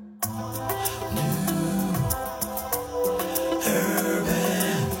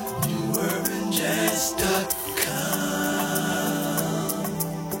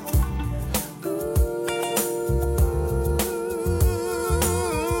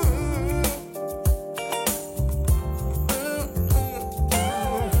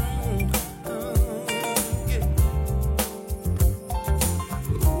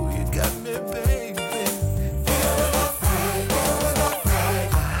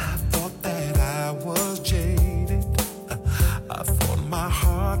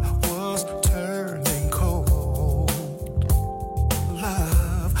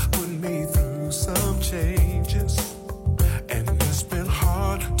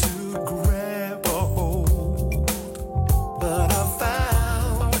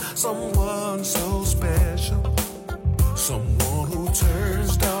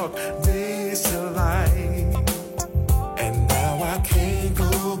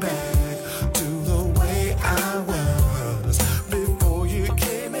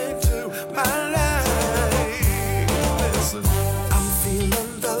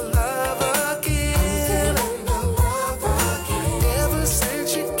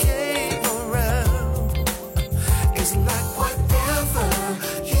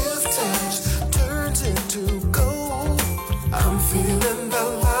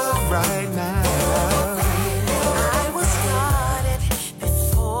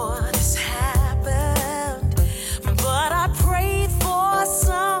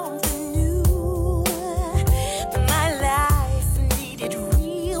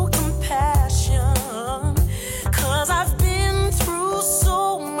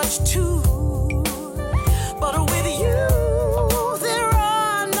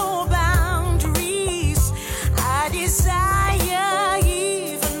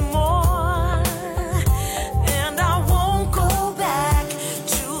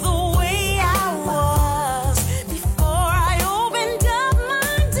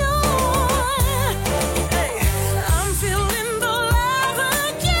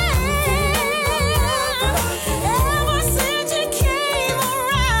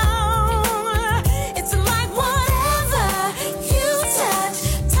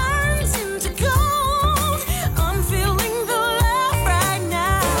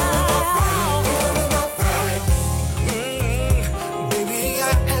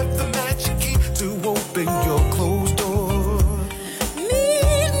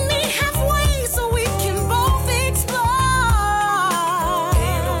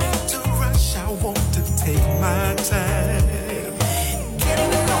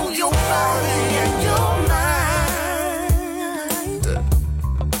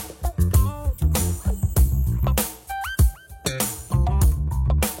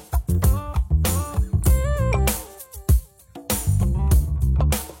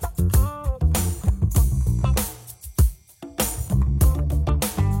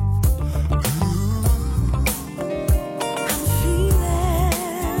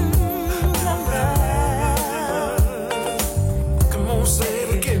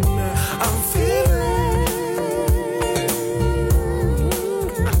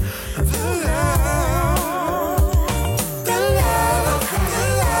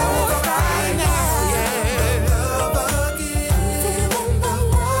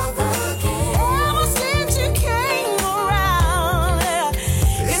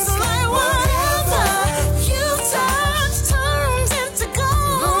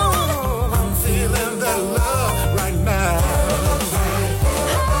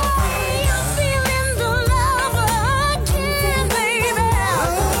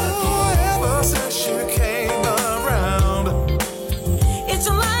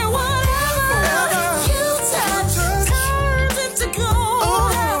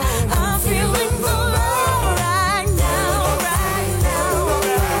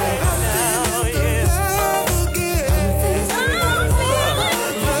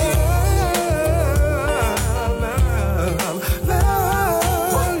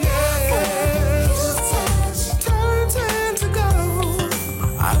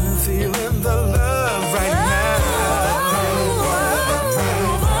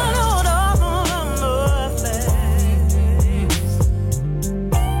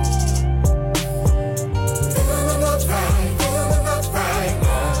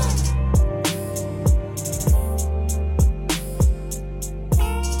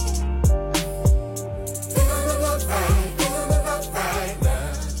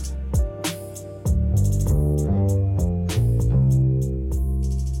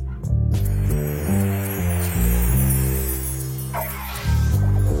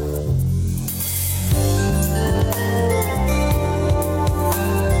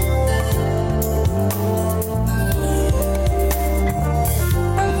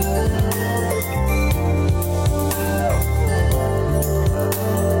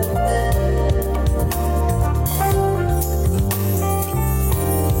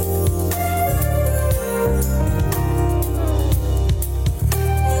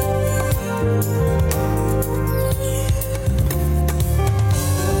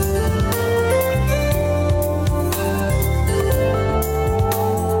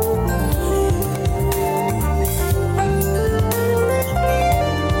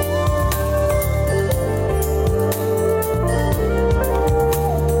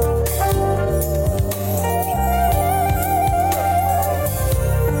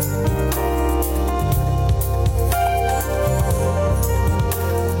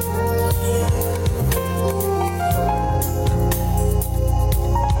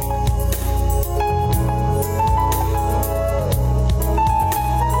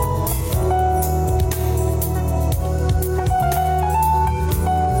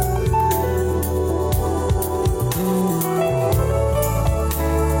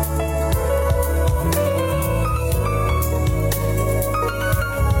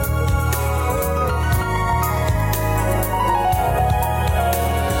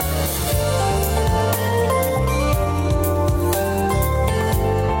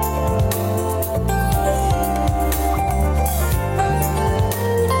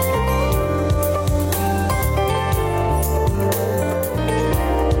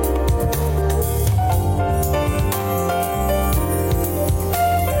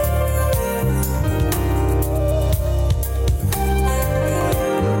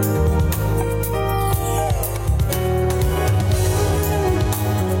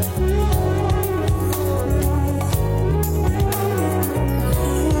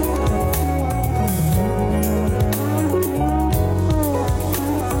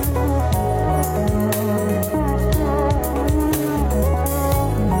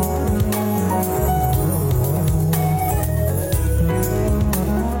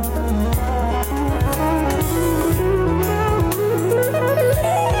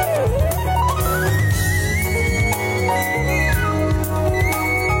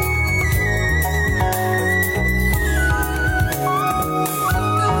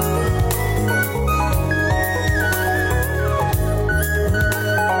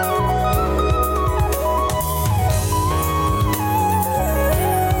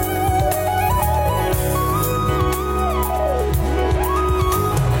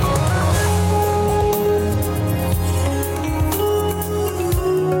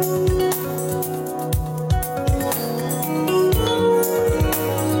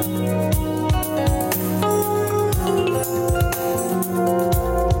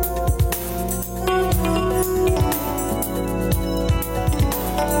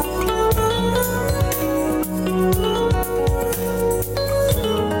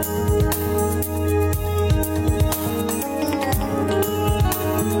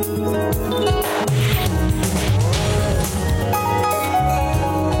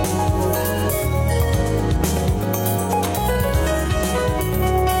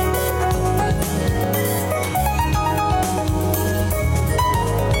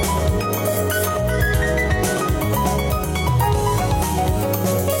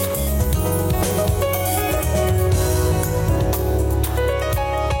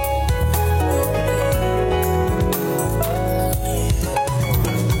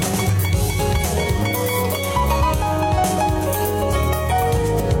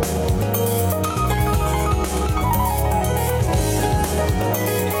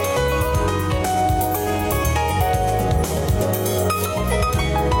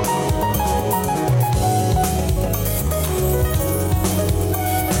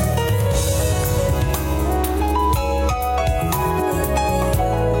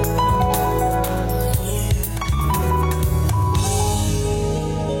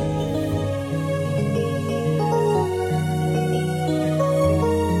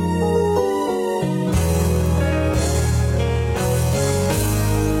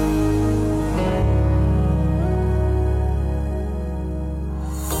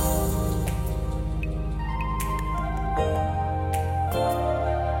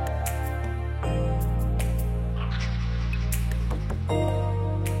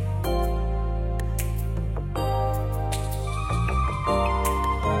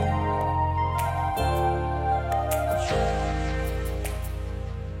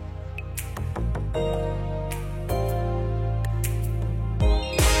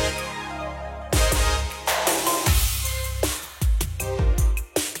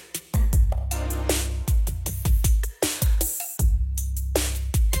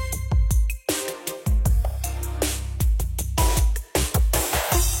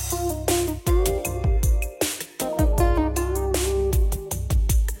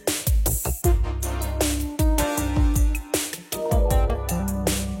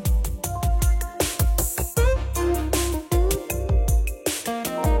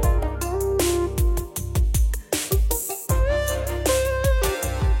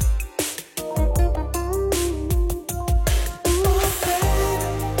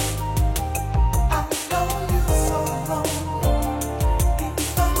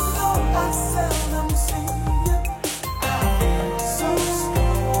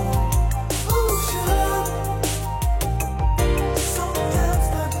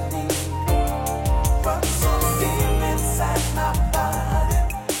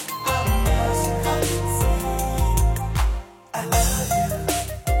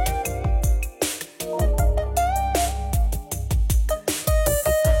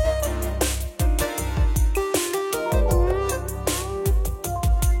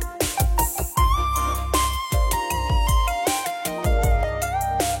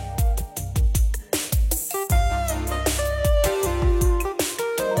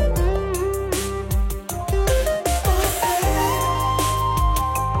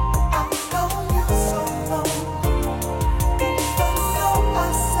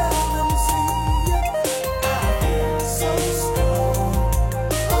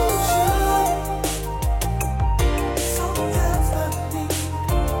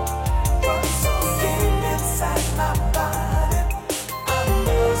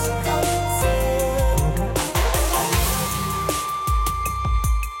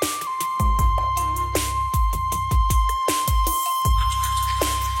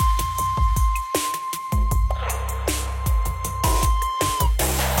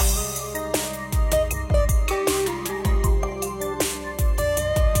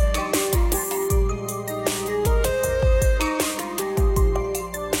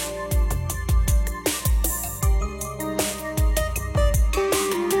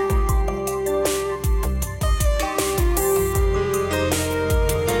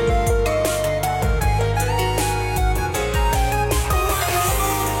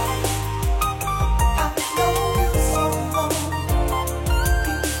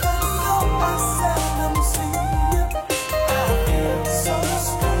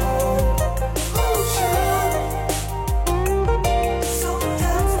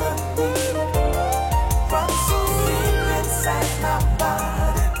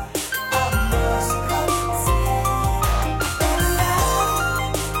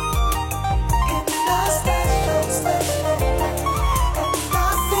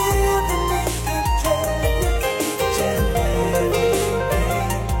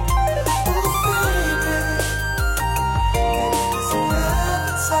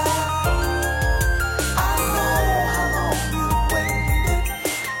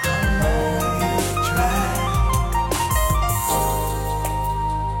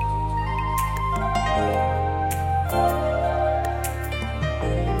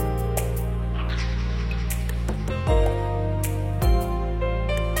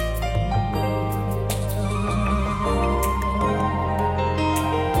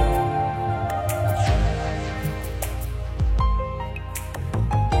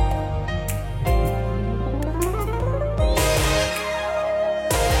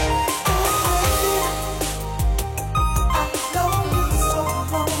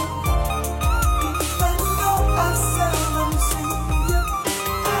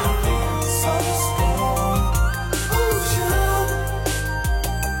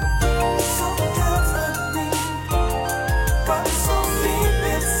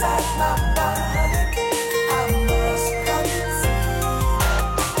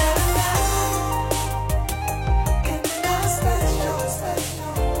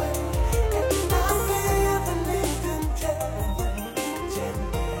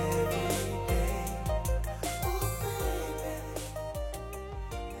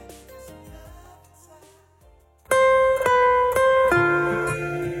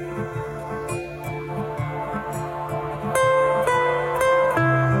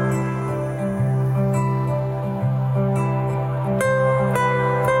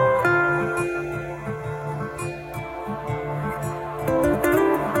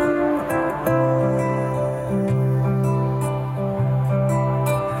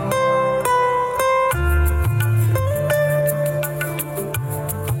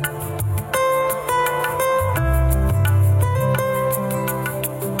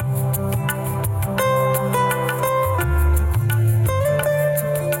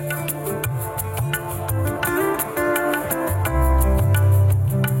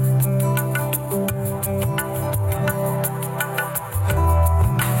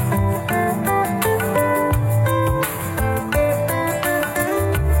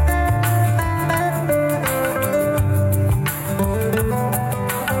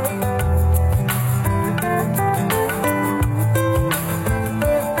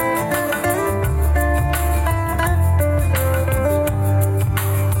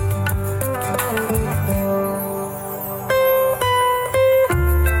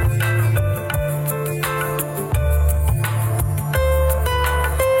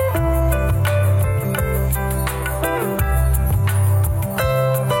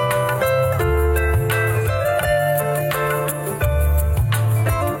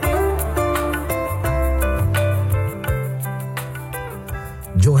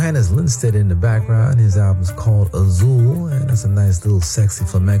Lindstedt in the background. His album's called Azul, and that's a nice little sexy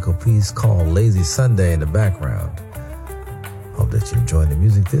flamenco piece called Lazy Sunday in the background. Hope that you're enjoying the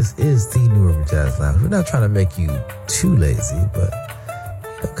music. This is the New Urban Jazz Lounge. We're not trying to make you too lazy, but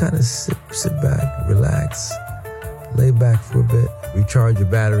kind of sit back, relax, lay back for a bit, recharge your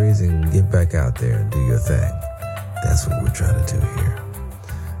batteries, and get back out there and do your thing. That's what we're trying to do here.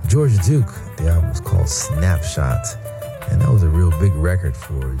 George Duke, the album was called Snapshot, and that was a real big record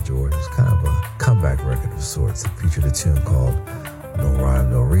for George. It was kind of a comeback record of sorts. It featured a tune called No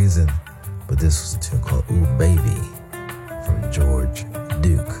Rhyme, No Reason, but this was a tune called Ooh Baby from George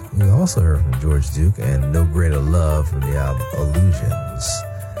Duke. We also heard from George Duke and No Greater Love from the album Illusions.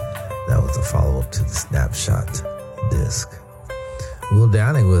 That was a follow-up to the Snapshot disc. Will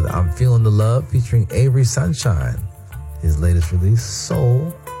Downing with I'm Feeling the Love featuring Avery Sunshine. His latest release,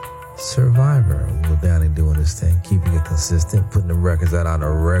 Soul Survivor. Will Downing doing his thing, keeping it consistent, putting the records out on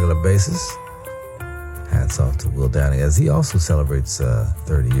a regular basis. Hats off to Will Downing as he also celebrates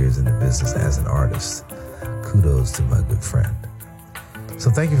 30 years in the business as an artist. Kudos to my good friend.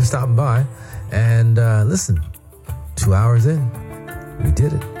 So thank you for stopping by. And listen, 2 hours in, we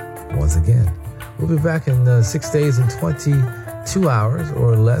did it once again. We'll be back in 6 days and 22 hours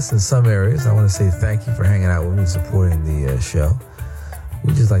or less in some areas. I want to say thank you for hanging out with me, supporting the show.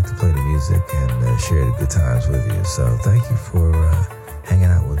 We just like to play the music and share the good times with you. So thank you for hanging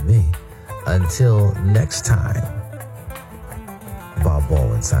out with me. Until next time, Bob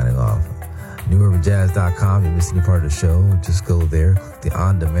Baldwin signing off. NewUrbanJazz.com. You're missing a part of the show. Just go there, click the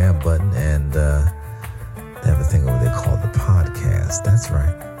on-demand button, and they have a thing over there called the podcast. That's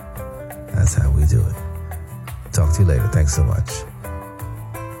right. That's how we do it. Talk to you later. Thanks so much.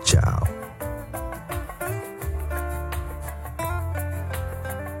 Ciao.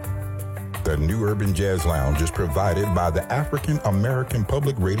 The New Urban Jazz Lounge is provided by the African American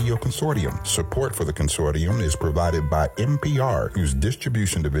Public Radio Consortium. Support for the consortium is provided by NPR, whose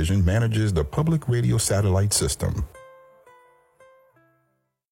distribution division manages the public radio satellite system.